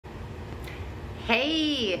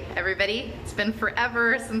Hey everybody, it's been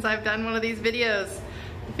forever since I've done one of these videos.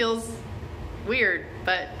 It feels weird,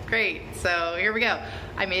 but great. So here we go.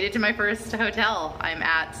 I made it to my first hotel. I'm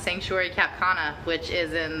at Sanctuary Cap Cana, which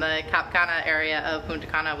is in the Cap Cana area of Punta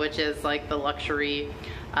Cana, which is like the luxury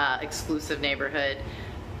exclusive neighborhood.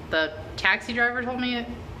 The taxi driver told me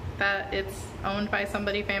that it's owned by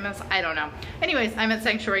somebody famous. I don't know. Anyways, I'm at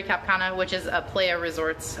Sanctuary Cap Cana, which is a Playa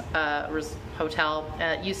Resorts hotel.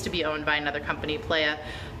 It used to be owned by another company. Playa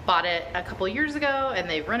bought it a couple years ago and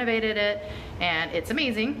they've renovated it and it's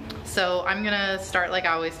amazing. So I'm gonna start like I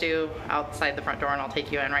always do outside the front door and I'll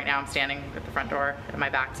take you in. Right now I'm standing at the front door at my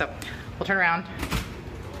back. So we'll turn around.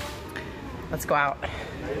 Let's go out.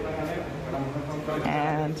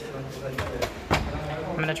 And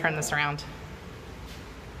I'm gonna turn this around.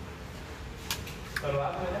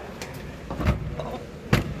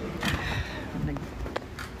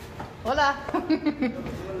 Hola.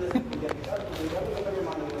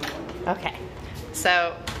 Okay,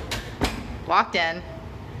 so walked in.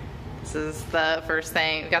 This is the first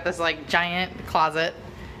thing. We got this like giant closet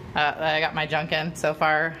that I got my junk in so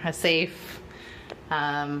far. A safe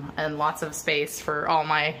and lots of space for all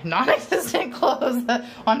my non-existent clothes. Well,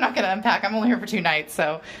 I'm not gonna unpack. I'm only here for 2 nights,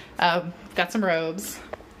 so got some robes.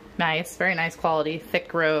 Nice, very nice quality,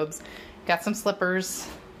 thick robes. Got some slippers,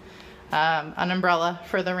 an umbrella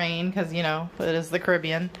for the rain because you know it is the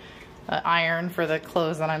Caribbean. Iron for the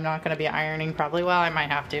clothes that I'm not going to be ironing probably. Well, I might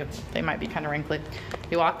have to. They might be kind of wrinkly.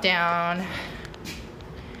 You walk down,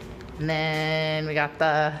 and then we got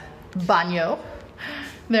the baño.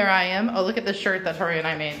 There I am. Oh, look at the shirt that Tori and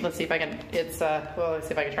I made. Let's see if I can. It's well, let's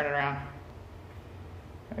see if I can turn it around.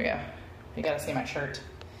 There we go. You got to see my shirt.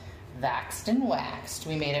 Vaxxed and waxed.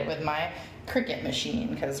 We made it with my Cricut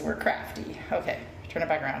machine because we're crafty. Okay, turn it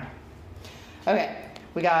back around. Okay,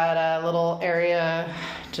 we got a little area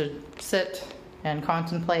to sit and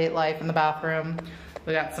contemplate life in the bathroom.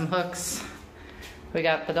 We got some hooks. We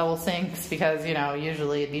got the double sinks because, you know,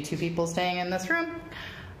 usually it'd be 2 people staying in this room.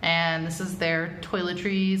 And this is their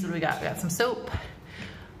toiletries. What do we got? We got some soap,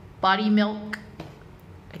 body milk.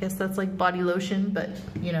 I guess that's like body lotion, but,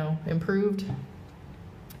 you know, improved.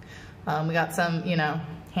 We got some, you know,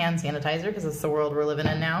 hand sanitizer because it's the world we're living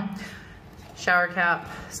in now. Shower cap,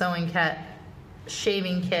 sewing kit,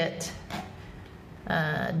 shaving kit,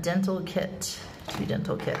 dental kit, 2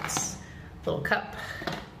 dental kits, little cup.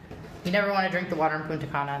 You never want to drink the water in Punta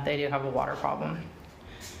Cana. They do have a water problem.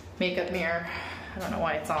 Makeup mirror. I don't know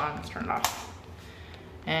why it's on. Let's turn it off.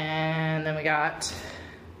 And then we got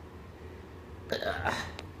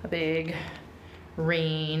a big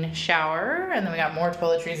rain shower, and then we got more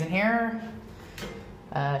toiletries in here,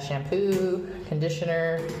 shampoo,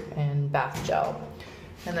 conditioner, and bath gel.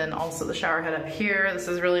 And then also the shower head up here. This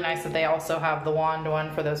is really nice that they also have the wand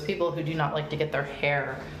one for those people who do not like to get their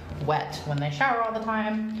hair wet when they shower all the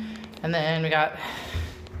time. And then we got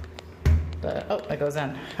the, oh, that goes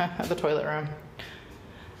in, the toilet room.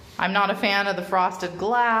 I'm not a fan of the frosted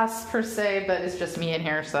glass per se, but it's just me in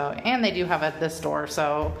here, so, and they do have it this door,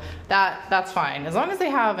 so that's fine. As long as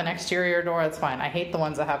they have an exterior door, it's fine. I hate the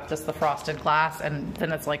ones that have just the frosted glass and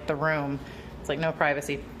then it's like the room. It's like no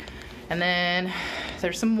privacy. And then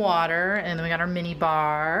there's some water, and then we got our mini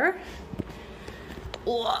bar.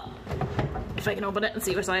 Oh, if I can open it and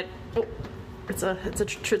see which side. Oh, it's a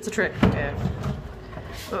trick. Okay.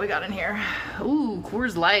 What we got in here? Ooh,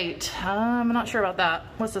 Coors Light. I'm not sure about that.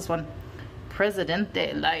 What's this one?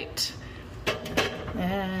 Presidente Light.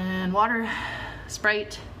 And water,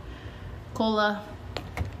 Sprite, cola,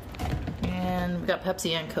 and we got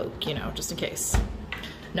Pepsi and Coke, you know, just in case.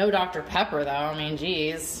 No Dr. Pepper though, I mean,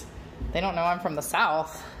 geez. They don't know I'm from the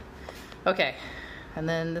South. Okay, and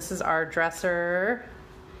then this is our dresser.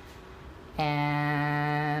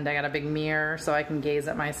 And I got a big mirror so I can gaze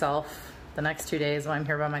at myself the next 2 days when I'm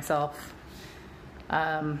here by myself.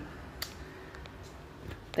 They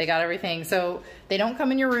got everything. So they don't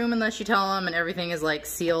come in your room unless you tell them, and everything is like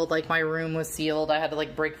sealed. Like my room was sealed. I had to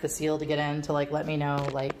like break the seal to get in to like let me know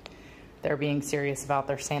like they're being serious about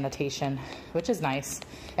their sanitation, which is nice.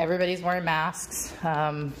 Everybody's wearing masks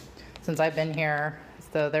since I've been here.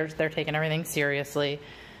 So they're taking everything seriously,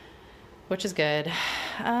 which is good.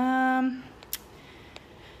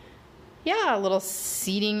 Yeah, a little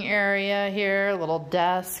seating area here, a little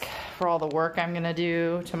desk for all the work I'm gonna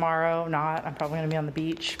do tomorrow. I'm probably gonna be on the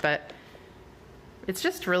beach, but it's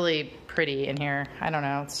just really pretty in here. I don't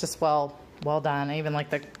know, it's just well done. I even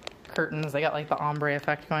like the curtains, they got like the ombre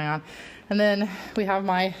effect going on. And then we have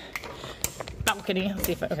my balcony. Let's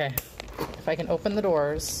see if I can open the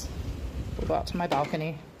doors. We'll go out to my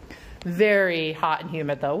balcony. Very hot and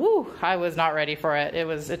humid though. Woo, I was not ready for it.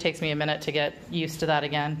 It takes me a minute to get used to that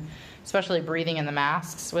again, especially breathing in the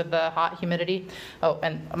masks with the hot humidity. Oh,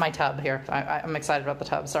 and my tub here. I'm excited about the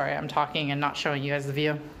tub. Sorry, I'm talking and not showing you guys the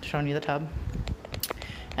view. Showing you the tub.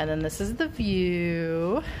 And then this is the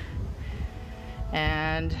view.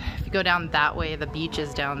 And if you go down that way, the beach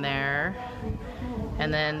is down there.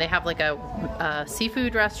 And then they have like a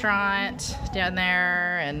seafood restaurant down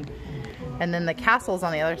there, and then the castle's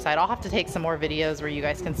on the other side. I'll have to take some more videos where you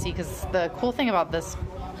guys can see, because the cool thing about this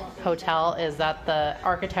hotel is that the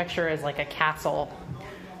architecture is like a castle.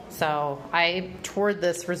 So I toured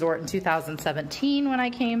this resort in 2017 when I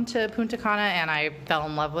came to Punta Cana, and I fell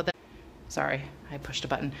in love with it. Sorry, I pushed a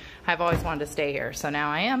button. I've always wanted to stay here, so now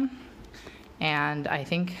I am. And I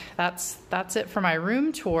think that's it for my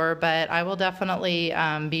room tour, but I will definitely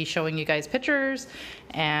be showing you guys pictures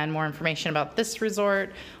and more information about this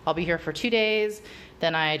resort. I'll be here for 2 days.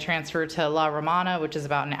 Then I transfer to La Romana, which is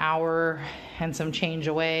about an hour and some change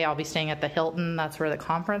away. I'll be staying at the Hilton. That's where the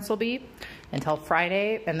conference will be until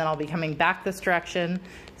Friday. And then I'll be coming back this direction,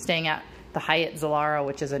 staying at the Hyatt Zilara,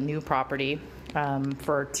 which is a new property,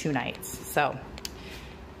 for 2 nights. So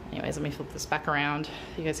anyways, let me flip this back around.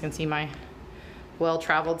 You guys can see my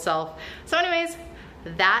well-traveled self. So anyways,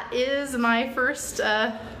 that is my first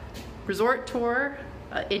resort tour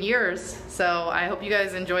in years. So I hope you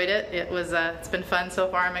guys enjoyed it. It's been fun so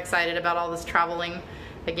far. I'm excited about all this traveling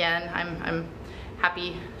again. I'm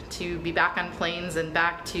happy to be back on planes and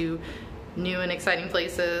back to new and exciting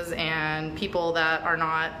places and people that are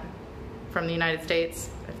not from the United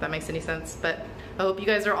States, if that makes any sense. But I hope you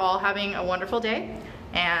guys are all having a wonderful day,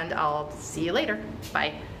 and I'll see you later.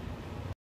 Bye.